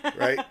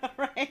 Right?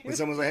 Right. When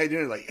someone's like, "Hey,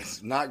 dude," like,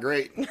 "It's not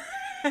great."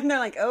 And they're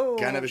like, oh,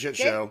 Kind of a shit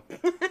okay. show.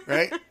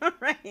 Right?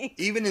 Right.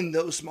 Even in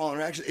those small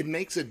interactions, it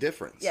makes a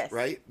difference. Yes,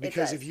 Right? it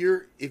Because does.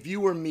 if you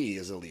were me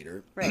as a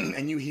leader, Right.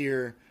 and you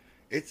hear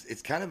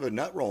it's kind of a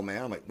nut roll,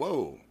 man. I'm like,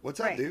 "Whoa, what's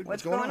up, Right. dude?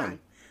 What's going on?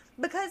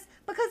 Because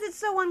it's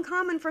so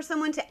uncommon for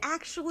someone to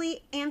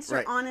actually answer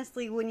Right.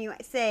 honestly when you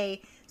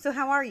say, "So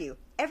how are you?"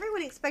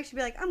 Everyone expects you to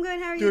be like, "I'm good.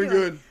 How are you Doing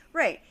doing?" good.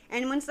 Right.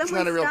 And when someone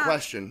It's not a real stops-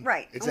 question.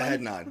 right? It's And a when-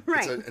 head nod.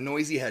 Right. It's a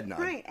noisy head nod.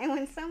 Right. And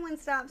when someone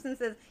stops and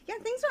says, "Yeah,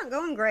 things aren't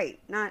going great,"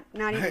 not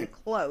even Right.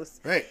 close.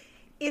 Right.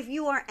 If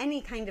you are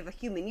any kind of a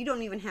human, you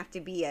don't even have to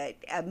be a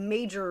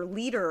major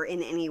leader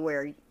in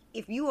anywhere.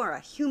 If you are a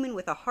human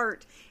with a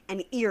heart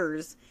and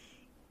ears,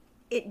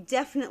 it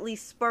definitely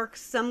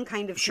sparks some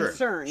kind of Sure,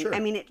 concern. sure. I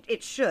mean,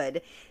 it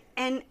should.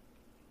 And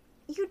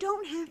you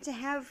don't have to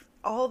have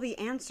all the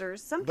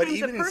answers. But Sometimes a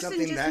even in person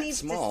something just that needs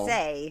small, to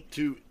say,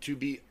 to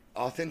be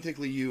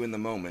authentically you in the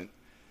moment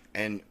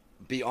and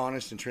be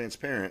honest and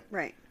transparent.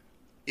 right,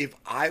 If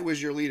I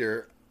was your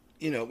leader,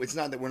 it's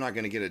not that we're not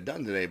going to get it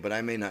done today, but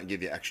I may not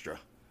give you extra.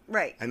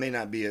 right, I may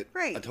not be a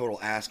Right. total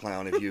ass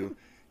clown if you,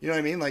 you know what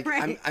I mean? Like,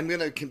 Right. I'm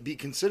going to be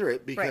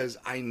considerate because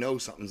I know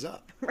something's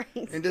up. right,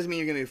 And it doesn't mean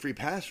you're going to get a free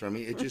pass from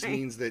me. It just Right.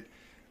 means that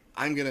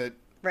I'm going to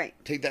right.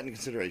 take that into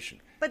consideration.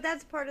 But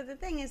that's part of the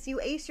thing is you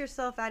ace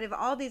yourself out of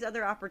all these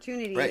other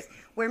opportunities Right.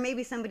 where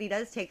maybe somebody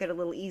does take it a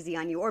little easy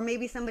on you, or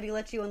maybe somebody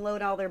lets you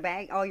unload all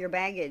your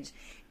baggage.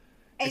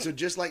 And so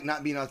just like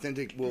not being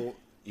authentic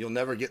you'll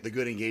never get the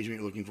good engagement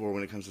you're looking for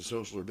when it comes to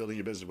social or building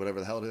your business, whatever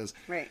the hell it is.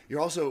 Right.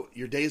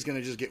 Your day is going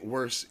to just get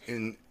worse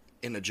in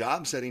a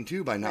job setting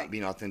too by not Right.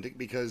 being authentic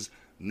because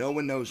no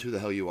one knows who the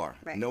hell you are.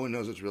 Right. No one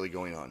knows what's really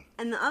going on.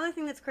 And the other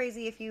thing that's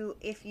crazy,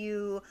 if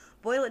you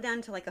boil it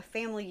down to like a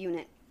family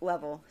unit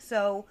level,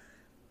 so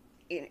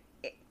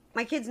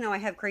my kids know I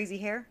have crazy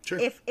hair. Sure.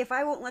 If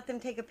I won't let them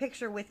take a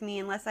picture with me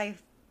unless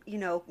I've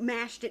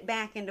mashed it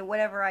back into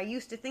whatever I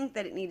used to think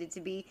that it needed to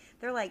be,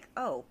 they're like,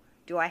 oh,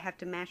 do I have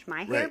to mash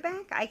my hair Right.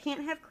 back? I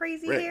can't have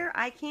crazy Right. hair.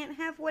 I can't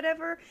have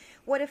whatever.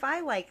 What if I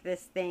like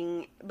this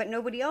thing, but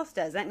nobody else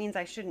does? That means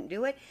I shouldn't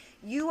do it.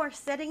 You are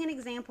setting an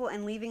example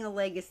and leaving a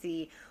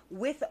legacy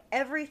with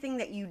everything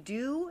that you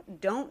do,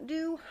 don't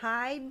do,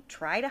 hide,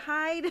 try to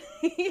hide.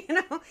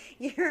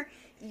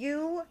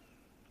 You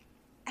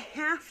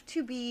have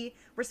to be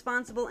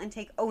responsible and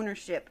take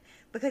ownership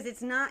because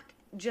it's not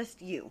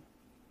just you.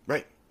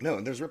 Right. No,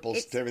 there's ripples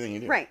It's to everything you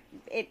do. Right.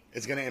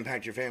 It's going to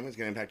impact your family. It's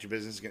going to impact your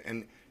business.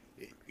 And,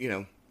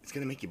 it's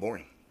going to make you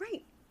boring.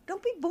 Right.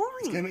 Don't be boring.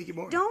 It's gonna make you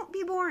boring. Don't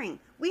be boring.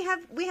 We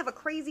have a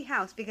crazy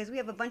house because we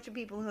have a bunch of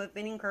people who have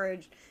been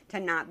encouraged to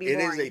not be boring.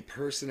 It is a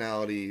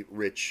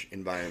personality-rich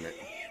environment.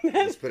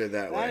 Let's put it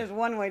that way. That is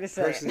one way to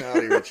say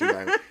Personality-rich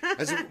environment.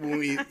 That's when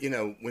we,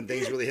 when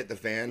things really hit the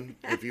fan.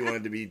 If you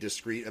wanted to be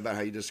discreet about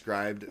how you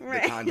described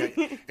the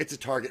content, it's a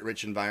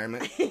target-rich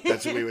environment.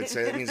 That's what we would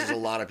say. That means there's a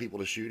lot of people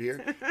to shoot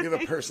here. We have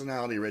a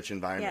personality-rich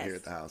environment here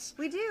at the house.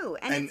 We do,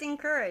 and it's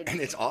encouraged. And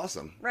it's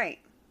awesome. Right.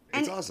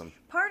 It's awesome.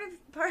 Part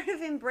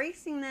of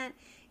embracing that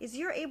is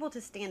you're able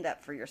to stand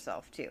up for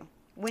yourself too.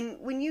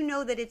 When you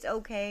know that it's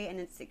okay and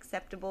it's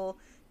acceptable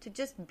to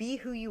just be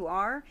who you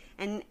are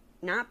and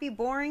not be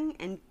boring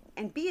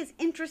and be as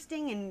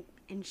interesting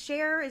and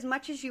share as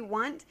much as you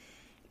want,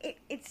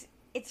 it's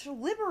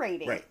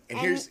liberating. Right. And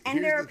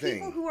there are the thing.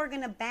 people who are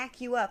going to back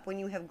you up when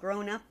you have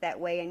grown up that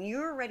way, and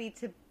you're ready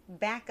to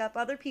back up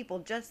other people,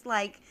 just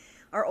like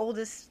our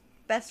oldest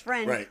best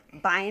friend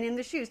buying in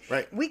the shoes.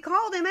 Right. We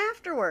called him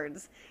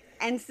afterwards.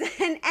 And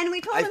we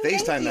told him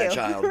FaceTimed thank you. that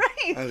child.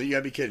 Right. I was like, you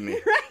gotta be kidding me.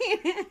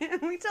 Right.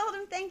 We told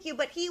him thank you,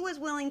 but he was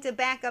willing to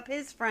back up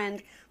his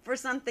friend for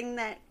something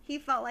that he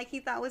felt like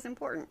he thought was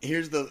important.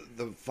 Here's the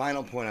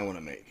final point I want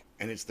to make,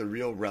 and it's the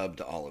real rub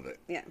to all of it.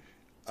 Yeah.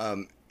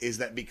 Is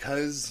that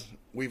because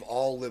we've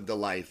all lived a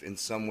life in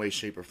some way,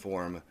 shape, or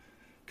form,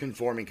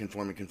 conforming.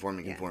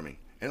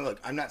 And look,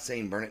 I'm not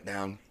saying burn it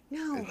down.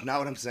 No. That's not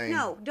what I'm saying.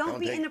 No, don't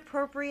be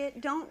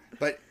inappropriate. Don't.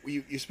 But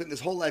you spent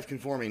this whole life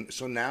conforming,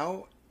 so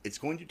now it's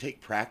going to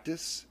take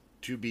practice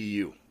to be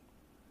you.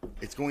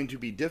 It's going to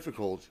be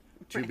difficult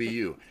to be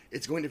you.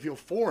 It's going to feel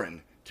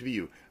foreign to be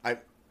you. I've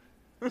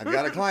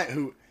got a client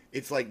who,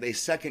 it's like they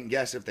second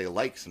guess if they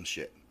like some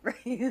shit.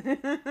 Right.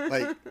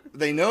 Like,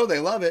 they know they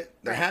love it.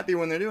 They're happy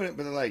when they're doing it,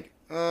 but they're like,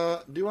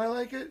 do I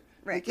like it?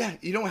 Right. Like, yeah,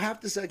 you don't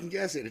have to second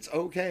guess it. It's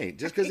okay.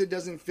 Just because it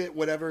doesn't fit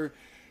whatever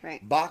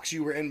box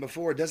you were in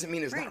before doesn't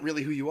mean it's not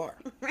really who you are.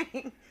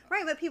 Right.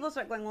 Right, but people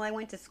start going, well, I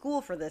went to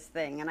school for this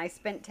thing, and I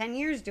spent 10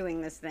 years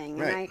doing this thing,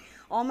 and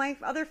all my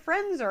other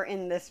friends are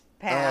in this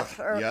path,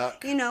 or,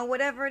 yuck.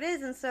 Whatever it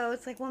is. And so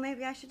it's like, well,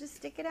 maybe I should just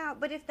stick it out.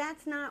 But if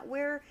that's not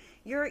where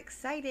you're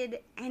excited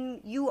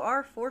and you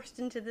are forced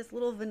into this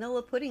little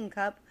vanilla pudding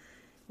cup,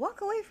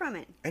 walk away from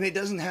it. And it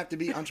doesn't have to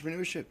be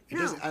entrepreneurship. It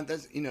doesn't,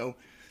 that's,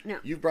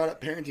 you've brought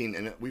up parenting,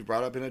 and we've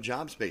brought up in a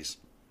job space.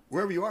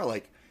 Wherever you are,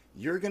 like,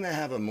 you're going to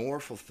have a more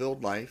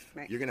fulfilled life.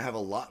 Right. You're going to have a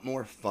lot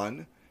more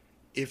fun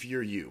if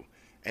you're you.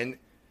 And,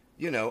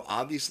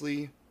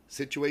 obviously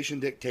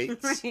situation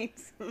dictates, right.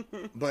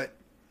 but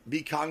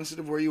be cognizant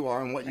of where you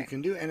are and what you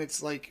can do. And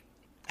it's like,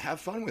 have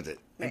fun with it.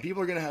 Right. And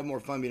people are going to have more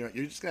fun being around.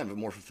 You're just going to have a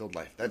more fulfilled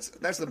life. That's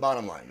the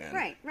bottom line, man.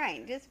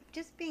 Right.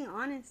 Just being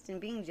honest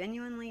and being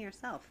genuinely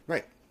yourself.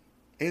 Right.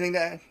 Anything to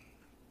add?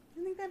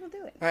 I think that'll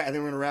do it. All right, I think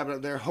we're going to wrap it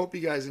up there. Hope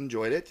you guys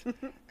enjoyed it.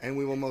 And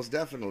we will most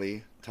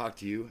definitely talk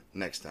to you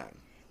next time.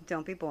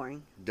 Don't be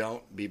boring.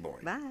 Don't be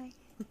boring. Bye.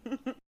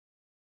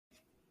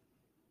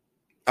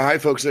 All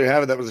right, folks, there you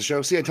have it. That was the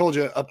show. See, I told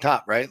you up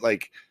top, right?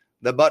 Like,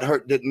 the butt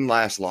hurt didn't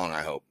last long,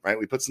 I hope, right?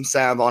 We put some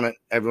salve on it.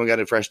 Everyone got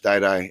a fresh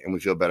dye, and we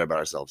feel better about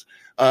ourselves.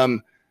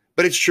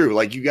 But it's true.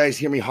 Like, you guys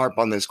hear me harp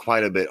on this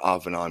quite a bit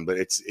off and on, but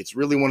it's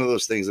really one of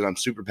those things that I'm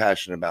super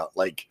passionate about.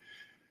 Like,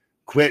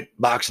 quit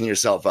boxing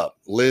yourself up.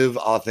 Live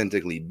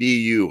authentically. Be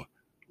you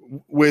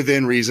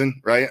within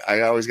reason, right?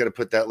 I always got to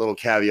put that little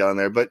caveat on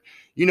there. But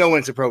when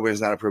it's appropriate,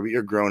 it's not appropriate.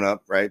 You're grown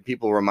up, right?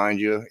 People remind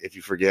you if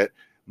you forget.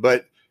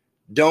 But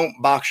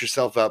don't box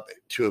yourself up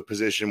to a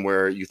position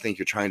where you think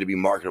you're trying to be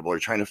marketable or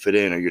trying to fit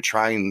in or you're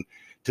trying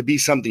to be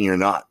something you're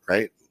not,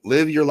 right?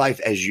 Live your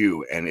life as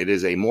you, and it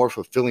is a more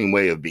fulfilling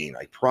way of being.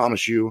 I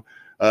promise you.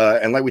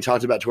 And like we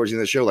talked about towards the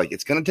end of the show, like,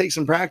 it's going to take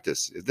some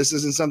practice. If this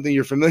isn't something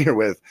you're familiar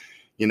with,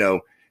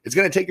 it's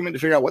going to take a minute to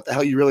figure out what the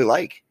hell you really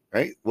like,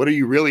 right? What are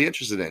you really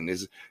interested in?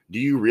 Do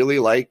you really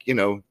like,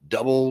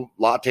 double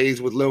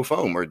lattes with low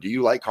foam, or do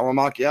you like caramel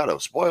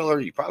macchiato? Spoiler,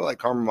 you probably like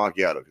caramel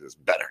macchiato because it's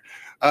better.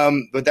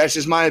 But that's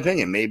just my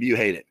opinion. Maybe you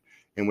hate it,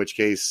 in which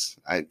case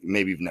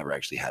maybe you've never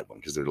actually had one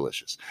because they're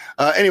delicious.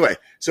 Anyway,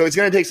 so it's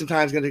going to take some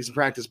time. It's going to take some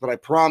practice, but I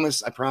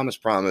promise,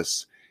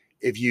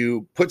 if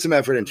you put some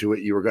effort into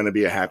it, you are going to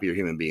be a happier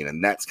human being.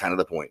 And that's kind of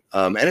the point.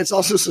 And it's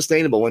also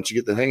sustainable once you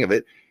get the hang of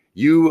it.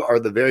 You are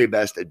the very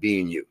best at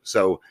being you.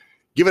 So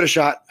give it a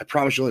shot. I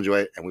promise you'll enjoy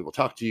it. And we will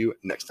talk to you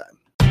next time.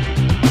 Nice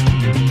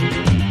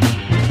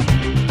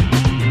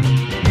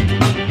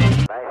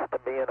to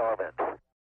be in orbit.